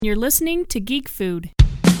You're listening to Geek Food.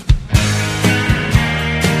 All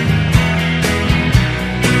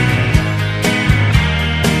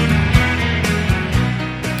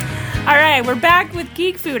right, we're back with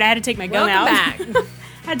Geek Food. I had to take my gum out. Welcome back.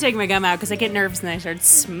 I had to take my gum out because I get nervous and I start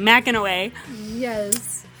smacking away.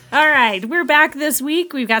 Yes. All right, we're back this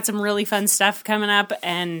week. We've got some really fun stuff coming up,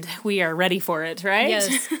 and we are ready for it, right?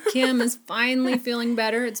 Yes. Kim is finally feeling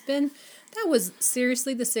better. That was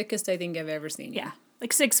seriously the sickest I think I've ever seen. Yeah,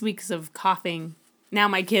 like 6 weeks of coughing. Now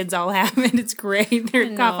my kids all have it. It's great.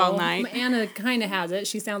 They're cough all night. Anna kind of has it.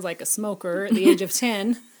 She sounds like a smoker at the age of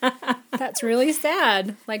 10. That's really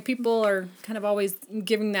sad. Like, people are kind of always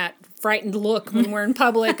giving that frightened look when we're in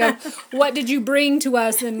public of, what did you bring to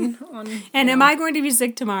us? And am I going to be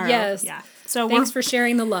sick tomorrow? Yes. Yeah. So thanks for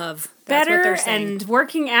sharing the love. That's better what they're saying. and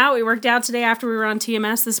working out. We worked out today after we were on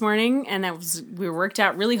TMS this morning, and we worked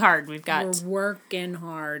out really hard. We're working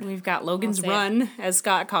hard. We've got Logan's Run, as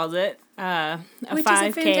Scott calls it, a which 5K. is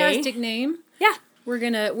a fantastic name. Yeah, we're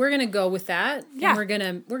gonna go with that. Yeah,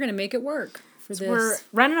 and we're gonna make it work for this. We're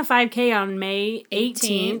running a 5K on May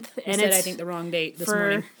 18th, and it's I think the wrong date this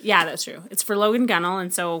morning. Yeah, that's true. It's for Logan Gunnell,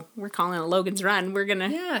 and so we're calling it Logan's Run. We're gonna.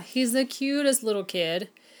 Yeah, he's the cutest little kid.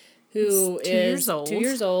 Who is 2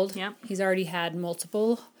 years old. Yep. He's already had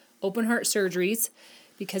multiple open heart surgeries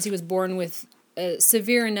because he was born with a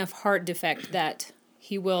severe enough heart defect that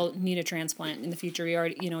he will need a transplant in the future. He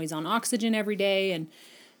already, he's on oxygen every day, and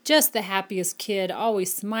just the happiest kid,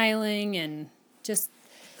 always smiling, and just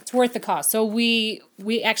it's worth the cost. So we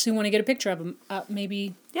actually want to get a picture of him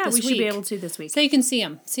maybe this week. We should be able to this week. So you can see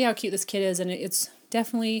him, see how cute this kid is, and it's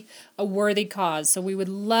definitely a worthy cause. So we would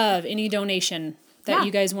love any donation that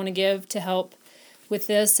you guys want to give to help with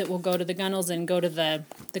this. It will go to the Gunnells and go to the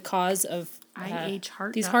cause of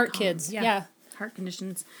these heart kids. Yeah. Heart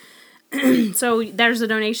conditions. So there's a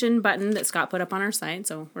donation button that Scott put up on our site,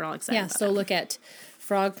 so we're all excited about so that. Look at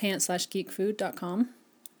frogpants.geekfood.com.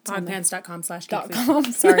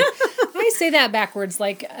 Frogpants.com/geekfood. Sorry. I say that backwards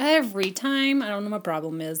like every time. I don't know what my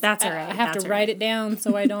problem is. That's all right. I have to write it down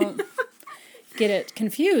so I don't get it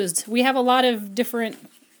confused. We have a lot of different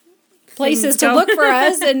places to look for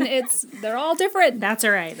us, and they're all different. That's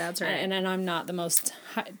all right. And I'm not the most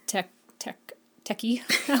techie.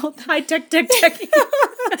 High-tech techie.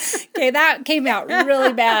 Okay, that came out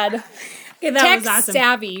really bad. Okay, that was awesome.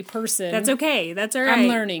 Savvy person. That's okay. That's all right. I'm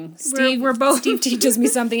learning. We're Steve teaches me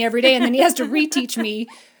something every day, and then he has to reteach me,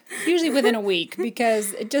 usually within a week,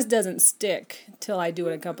 because it just doesn't stick till I do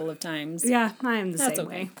it a couple of times. Yeah, I am the same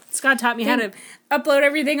way. Scott taught me how to upload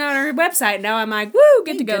everything on our website. Now I'm like, woo,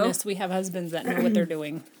 good to go. Goodness, we have husbands that know what they're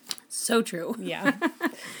doing. So true. Yeah.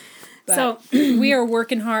 So we are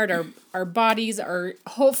working hard. Our bodies are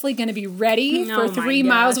hopefully going to be ready for 3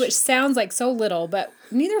 miles, which sounds like so little, but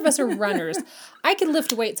neither of us are runners. I can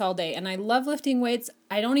lift weights all day, and I love lifting weights.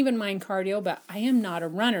 I don't even mind cardio, but I am not a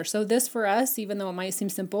runner. So this for us, even though it might seem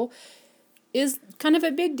simple, is kind of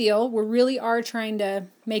a big deal. We really are trying to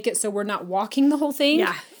make it so we're not walking the whole thing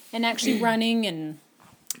and actually running, and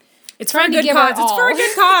it's for a good cause. It's for a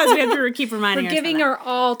good cause. We have to keep reminding ourselves. We're giving our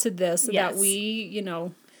all to this so that we,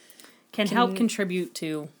 can help contribute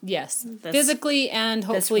to physically and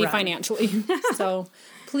hopefully financially. So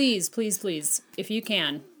please, if you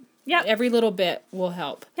can, every little bit will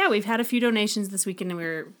help. Yeah, we've had a few donations this weekend,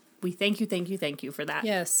 and we thank you for that.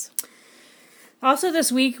 Yes. Also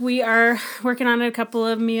this week we are working on a couple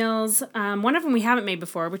of meals. One of them we haven't made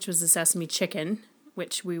before, which was the sesame chicken,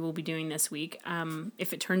 which we will be doing this week.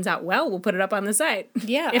 If it turns out well, we'll put it up on the site.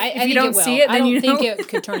 Yeah, if you don't see it, then I don't think it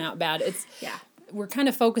could turn out bad. It's we're kind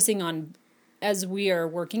of focusing on, as we are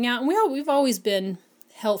working out, and we've always been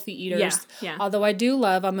healthy eaters. Yeah. Although I do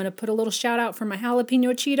love, I'm going to put a little shout out for my jalapeno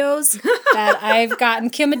Cheetos that I've gotten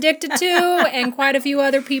Kim addicted to, and quite a few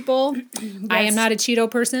other people. Yes. I am not a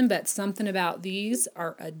Cheeto person, but something about these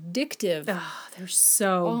are addictive. Oh, they're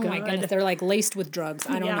so good. Oh my goodness, they're like laced with drugs.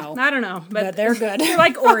 I don't know. I don't know, but they're good. They're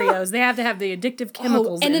like Oreos. They have to have the addictive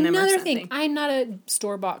chemicals in them. And another thing, I'm not a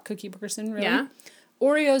store-bought cookie person, really. Yeah.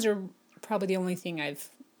 Oreos are probably the only thing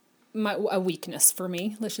a weakness for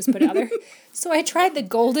me. Let's just put it out there. So I tried the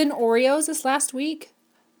golden Oreos this last week.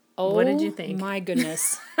 Oh, what did you think? My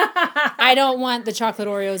goodness. I don't want the chocolate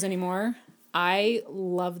Oreos anymore. I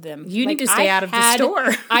love them. You need to stay out of the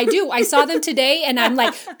store. I do. I saw them today, and I'm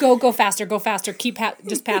like, go faster.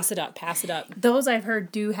 Just pass it up. Those I've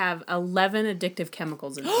heard do have 11 addictive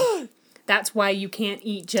chemicals in them. That's why you can't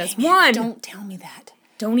eat just one. Don't tell me that.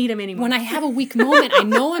 Don't eat them anymore. When I have a weak moment, I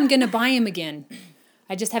know I'm going to buy them again.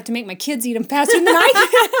 I just have to make my kids eat them faster than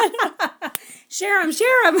I can. Share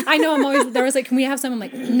them. I know, I'm always, there was like, can we have some? I'm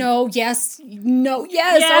like, no, yes, no,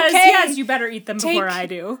 yes, Yes, okay. yes, you better eat them before I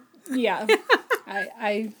do. Yeah.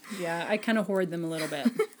 I kind of hoard them a little bit.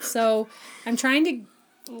 So I'm trying to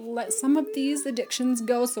let some of these addictions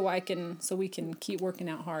go so we can keep working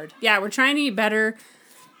out hard. Yeah, we're trying to eat better.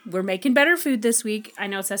 We're making better food this week. I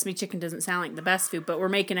know sesame chicken doesn't sound like the best food, but we're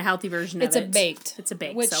making a healthy version of it. It's a baked. It's a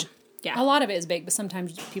baked, which, so yeah. A lot of it is baked, but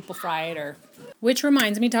sometimes people fry it which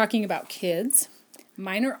reminds me, talking about kids,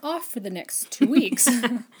 mine are off for the next 2 weeks.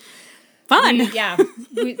 Fun.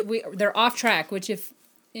 They're off track, which if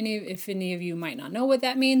any of you might not know what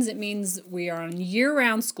that means, it means we are on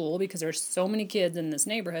year-round school because there's so many kids in this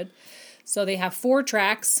neighborhood. So they have 4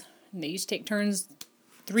 tracks, and they each take turns,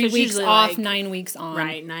 3 weeks off, 9 weeks on.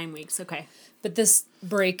 Right, 9 weeks, okay. But this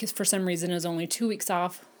break, for some reason, is only 2 weeks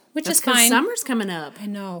off, which That's is fine. Summer's coming up. I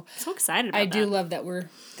know. So excited about I that. do love that we're,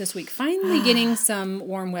 this week, finally getting some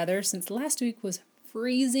warm weather, since last week was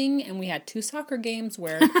freezing, and we had 2 soccer games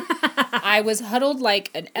where I was huddled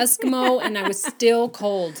like an Eskimo, and I was still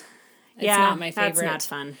cold. It's not my favorite. That's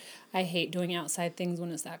not fun. I hate doing outside things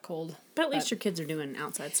when it's that cold. But at least your kids are doing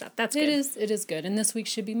outside stuff. That's good. It is good, and this week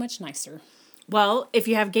should be much nicer. Well, if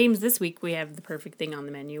you have games this week, we have the perfect thing on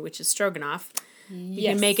the menu, which is stroganoff. You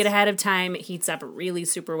can make it ahead of time. It heats up really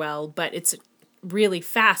super well, but it's a really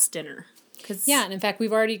fast dinner. Yeah, and in fact,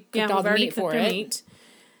 we've already cooked all the meat for it. Meat.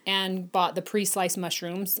 And bought the pre-sliced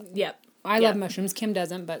mushrooms. Yep. I love mushrooms. Kim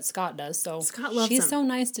doesn't, but Scott does. So Scott loves she's them. so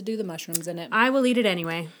nice to do the mushrooms in it. I will eat it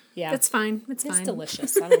anyway. Yeah. That's fine. It's It's fine.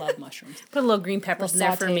 delicious. I love mushrooms. Put a little green peppers in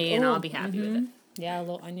there for me, and I'll be happy with it. Yeah, a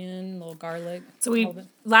little onion, a little garlic. So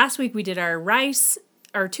last week we did our rice,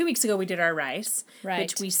 or 2 weeks ago we did our rice,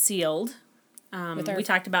 which we sealed. We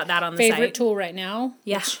talked about that on the favorite site. tool right now.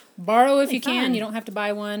 Yeah. Borrow if you can. You don't have to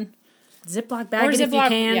buy one. Ziploc bag if you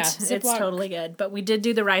can't. Yeah, it's totally good. But we did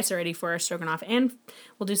do the rice already for our stroganoff, and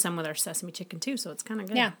we'll do some with our sesame chicken too, so it's kind of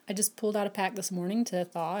good. Yeah, I just pulled out a pack this morning to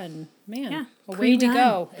thaw, and man, away we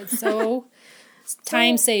go. It's so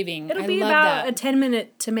time saving. It'll be about a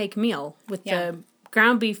 10-minute to make meal with the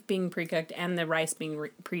ground beef being pre-cooked and the rice being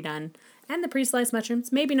pre-done and the pre-sliced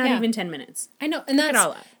mushrooms. Maybe not even 10 minutes. I know, and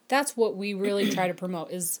that's what we really try to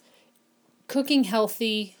promote is cooking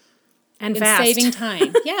healthy and fast. Saving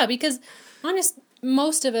time. Yeah, because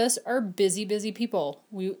most of us are busy people.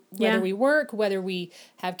 Whether we work, whether we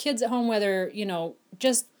have kids at home, whether,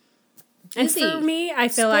 just busy. And for me, I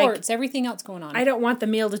feel sports, everything else going on. I don't want the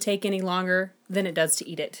meal to take any longer than it does to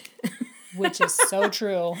eat it. Which is so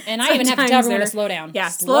true. And I even have to tell everyone to slow down. Yeah,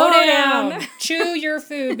 slow down. Chew your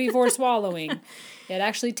food before swallowing. It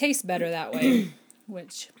actually tastes better that way.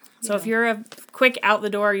 So if you're a quick out the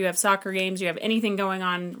door, you have soccer games, you have anything going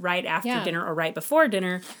on right after dinner or right before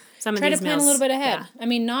dinner, some of these meals. Try to plan a little bit ahead. Yeah. I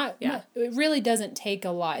mean, it really doesn't take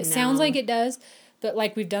a lot. It sounds like it does, but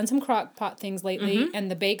like we've done some crock pot things lately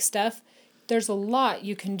and the bake stuff, there's a lot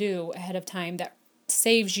you can do ahead of time that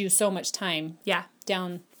saves you so much time. Yeah.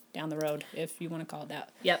 Down the road, if you want to call it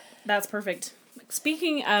that. Yep, that's perfect.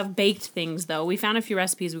 Speaking of baked things, though, we found a few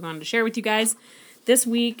recipes we wanted to share with you guys. This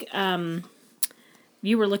week, you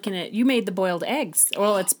made the boiled eggs.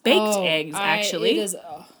 Well, it's baked eggs, actually.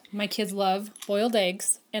 My kids love boiled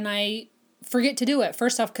eggs, and I forget to do it.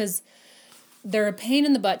 First off, because they're a pain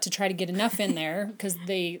in the butt to try to get enough in there, because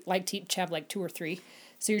they like to have like 2 or 3.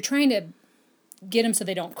 So you're trying to get them so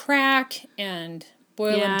they don't crack, and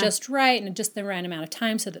boil them just right, and just the right amount of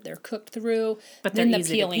time so that they're cooked through. But then the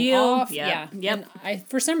peeling off. Yeah. Yep.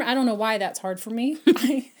 And I don't know why that's hard for me.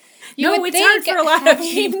 It's hard for a lot of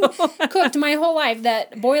people. Cooked my whole life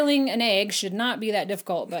that boiling an egg should not be that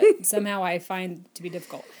difficult, but somehow I find it to be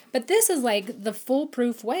difficult. But this is like the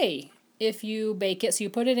foolproof way if you bake it. So you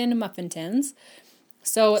put it into muffin tins.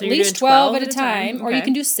 So at least 12 at a time. Okay. Or you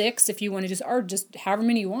can do 6 if you want to or just however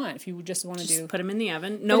many you want if you just want to do. Put them in the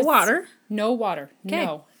oven. No water. No water. Okay.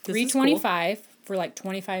 No. 325 for like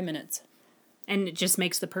 25 minutes. And it just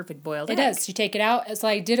makes the perfect boiled egg. It does. You take it out. So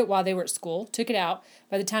I did it while they were at school. Took it out.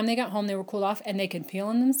 By the time they got home, they were cooled off, and they could peel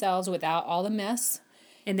them themselves without all the mess.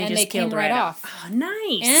 And they came right off. Oh,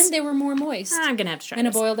 nice. And they were more moist. I'm going to have to try than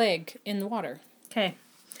a boiled egg in the water. Okay.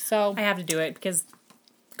 So I have to do it because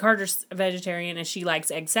Carter's a vegetarian and she likes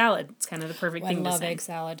egg salad. It's kind of the perfect thing to say. I love egg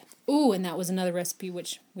salad. Ooh, and that was another recipe,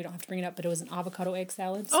 which we don't have to bring it up, but it was an avocado egg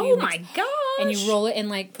salad. So oh my gosh. And you roll it and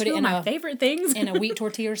like put it in my favorite things. in a wheat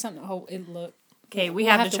tortilla or something. Oh, it looked. Okay, we'll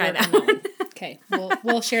have to try that one. Okay,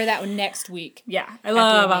 we'll share that one next week. Yeah, I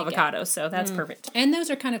love avocados, so that's perfect. And those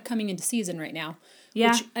are kind of coming into season right now.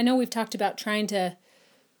 Yeah. Which I know we've talked about trying to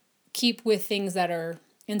keep with things that are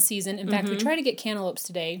in season. In fact, we tried to get cantaloupes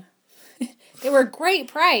today. They were a great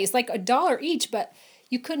price, like $1 each, but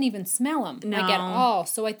you couldn't even smell them No. like at all.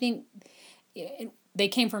 So I think they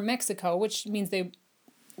came from Mexico, which means they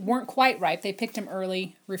weren't quite ripe. They picked them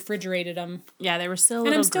early, refrigerated them. Yeah, they were still a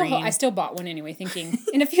little green. I still bought one anyway, thinking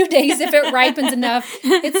in a few days, if it ripens enough,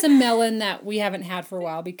 it's a melon that we haven't had for a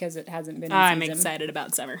while because it hasn't been in I'm season. excited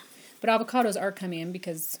about summer. But avocados are coming in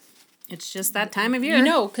because... It's just that time of year. You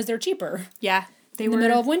know, because they're cheaper. Yeah. In the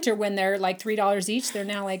middle of winter, when they're like $3 each, they're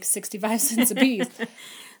now like 65 cents a piece.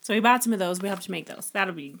 So we bought some of those. We have to make those.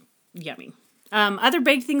 That'll be yummy. Other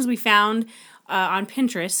baked things we found on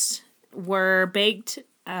Pinterest were baked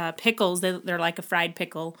pickles. They're like a fried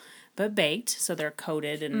pickle, but baked. So they're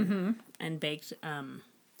coated and baked.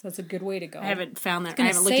 So that's a good way to go. I haven't found that. I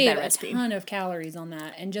haven't looked at that recipe. A ton of calories on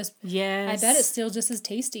that, and just yes, I bet it's still just as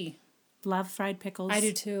tasty. Love fried pickles. I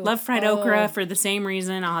do too. Love fried okra for the same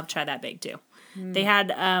reason. I'll have to try that baked too. They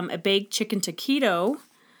had a baked chicken taquito,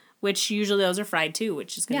 which usually those are fried too,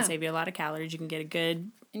 which is going to save you a lot of calories. You can get a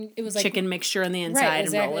good it was like, chicken mixture on the inside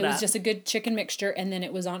and roll it up. It was just a good chicken mixture, and then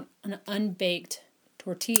it was on an unbaked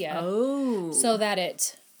tortilla. Oh. So that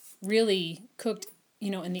it really cooked,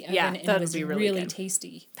 in the oven, and it was really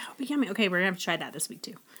tasty. That would be yummy. Okay, we're going to have to try that this week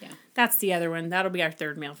too. Yeah. That's the other one. That'll be our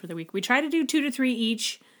third meal for the week. We try to do 2 to 3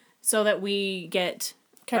 each so that we get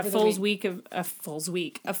a fool's week.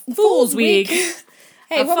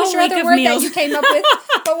 Hey, what was your other word that you came up with?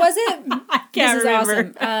 What was it? I can't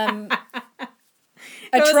remember. Awesome.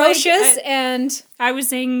 Atrocious and... I was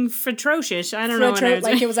saying fratrocious. I don't know what I was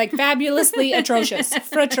Like it was like fabulously atrocious.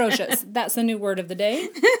 Fratrocious. That's the new word of the day.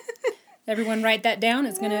 Everyone write that down.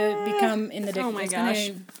 It's going to become in the dictionary. Oh my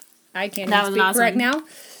gosh. I can't even speak correct now.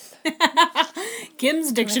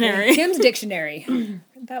 Kim's Dictionary. Kim's Dictionary.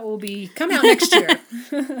 That will come out next year.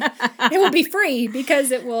 It will be free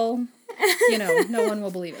because it will, no one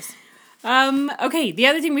will believe us. Okay, the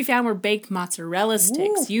other thing we found were baked mozzarella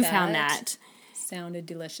sticks. You found that. Sounded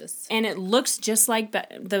delicious. And it looks just like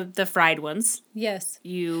the fried ones. Yes.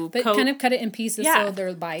 But kind of cut it in pieces so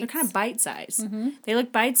they're bites. They're kind of bite-sized. Mm-hmm. They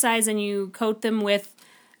look bite-sized, and you coat them with,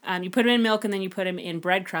 you put them in milk, and then you put them in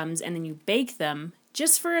breadcrumbs, and then you bake them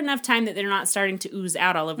just for enough time that they're not starting to ooze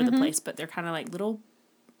out all over the place, but they're kind of like little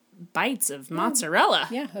bites of mozzarella.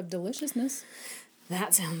 Yeah, of deliciousness.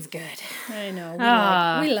 That sounds good. I know.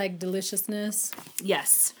 We like deliciousness.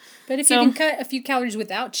 Yes. But if you can cut a few calories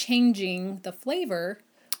without changing the flavor,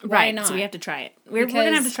 why not? So we have to try it. We're going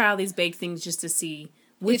to have to try all these baked things just to see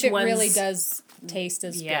which if it ones really does taste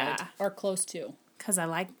as good or close to. Because I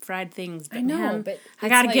like fried things. But I know, but I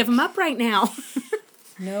got to give them up right now.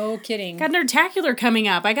 No kidding. Got Nerdtacular coming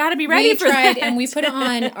up. I got to be ready for that. And we put it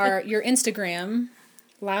on your Instagram.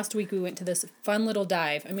 Last week we went to this fun little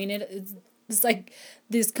dive. I mean, it's like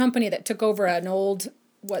this company that took over an old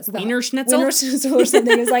Wiener Schnitzel? Wiener Schnitzel or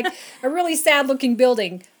something. It was like a really sad looking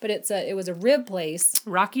building, but it was a rib place.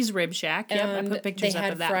 Rocky's Rib Shack. Yep, I put pictures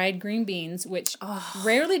up of that. They had fried green beans, which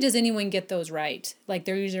rarely does anyone get those right. Like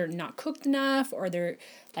they're either not cooked enough, or they're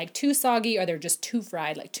like too soggy, or they're just too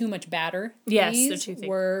fried, like too much batter. Yes, these they're too thick.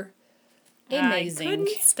 Were amazing. I couldn't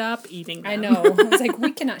stop eating them. I know. I was like,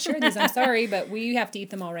 we cannot share these. I'm sorry, but we have to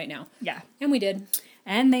eat them all right now. Yeah. And we did.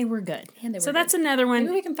 And they were good. So that's another one.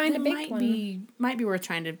 Maybe we can find a baked one. Might be worth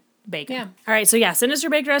trying to bake them. Yeah. All right, so send us your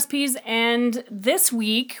baked recipes. And this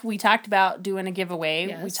week, we talked about doing a giveaway.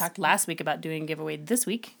 Yes. We talked last week about doing a giveaway this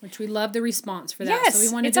week. Which we love the response for that. Yes, so we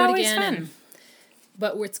want to it's do it always again. fun.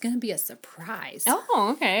 But it's going to be a surprise.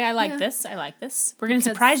 Oh, okay. I like this. We're going to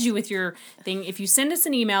surprise you with your thing. If you send us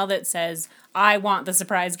an email that says, I want the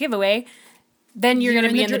surprise giveaway, then you're going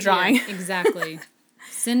to be in the drawing. Yeah, exactly.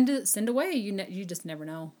 Send away. You just never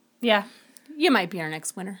know. Yeah. You might be our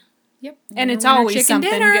next winner. Yep. And it's always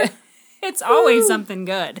something good. It's always something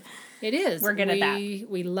good. It is. We're good at that.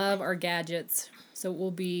 We love our gadgets. So it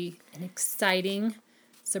will be an exciting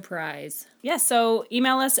surprise. Yes, so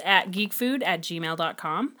email us at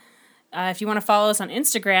geekfood@gmail.com. If you want to follow us on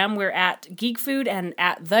Instagram, we're at geekfood and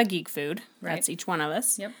at the geekfood. Right. That's each one of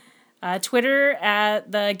us. Yep. Twitter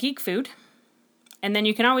at the geekfood. And then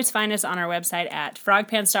you can always find us on our website at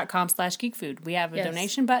frogpants.com/geekfood. We have a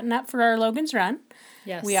donation button up for our Logan's Run.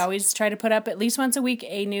 Yes. We always try to put up at least once a week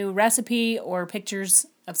a new recipe or pictures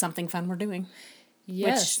of something fun we're doing.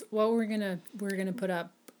 Yes. Well, we're gonna put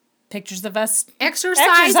up pictures of us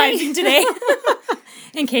exercising today.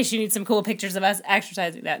 In case you need some cool pictures of us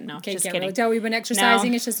exercising. No, just can't kidding. Really tell we've been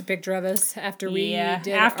exercising. No. It's just a picture of us after we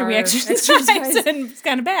exercised. And it's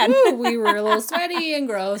kind of bad. Ooh, we were a little sweaty and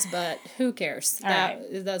gross, but who cares?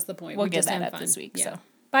 That's the point. We'll get that up this week. Yeah. So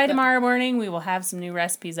by tomorrow morning, we will have some new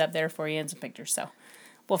recipes up there for you and some pictures. So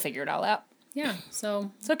we'll figure it all out. Yeah.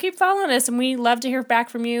 So keep following us, and we love to hear back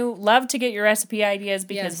from you. Love to get your recipe ideas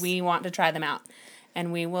because we want to try them out.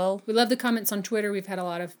 And we love the comments on Twitter. We've had a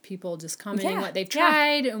lot of people just commenting what they've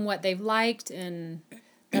tried and what they've liked, and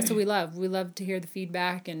that's what we love. We love to hear the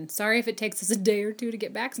feedback, and sorry if it takes us a day or two to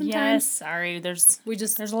get back sometimes. Yes, sorry. There's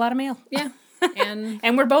a lot of mail. Yeah.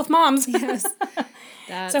 And we're both moms. Yes.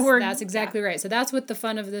 That's exactly right. So that's what the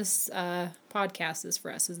fun of this podcast is for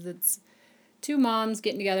us, is it's two moms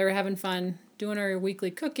getting together, having fun, doing our weekly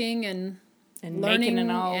cooking and learning making it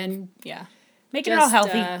all making it just, all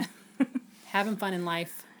healthy. Having fun in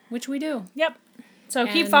life, which we do. Yep. So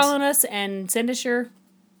keep following us and send us your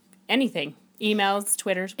anything. Emails,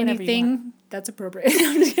 Twitters, whatever you want. That's appropriate.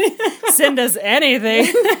 Send us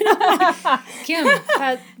anything. Kim,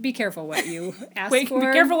 be careful what you ask for.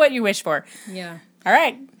 Be careful what you wish for. Yeah. All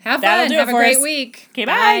right. Have fun. Have a great week. Okay,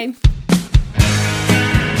 bye.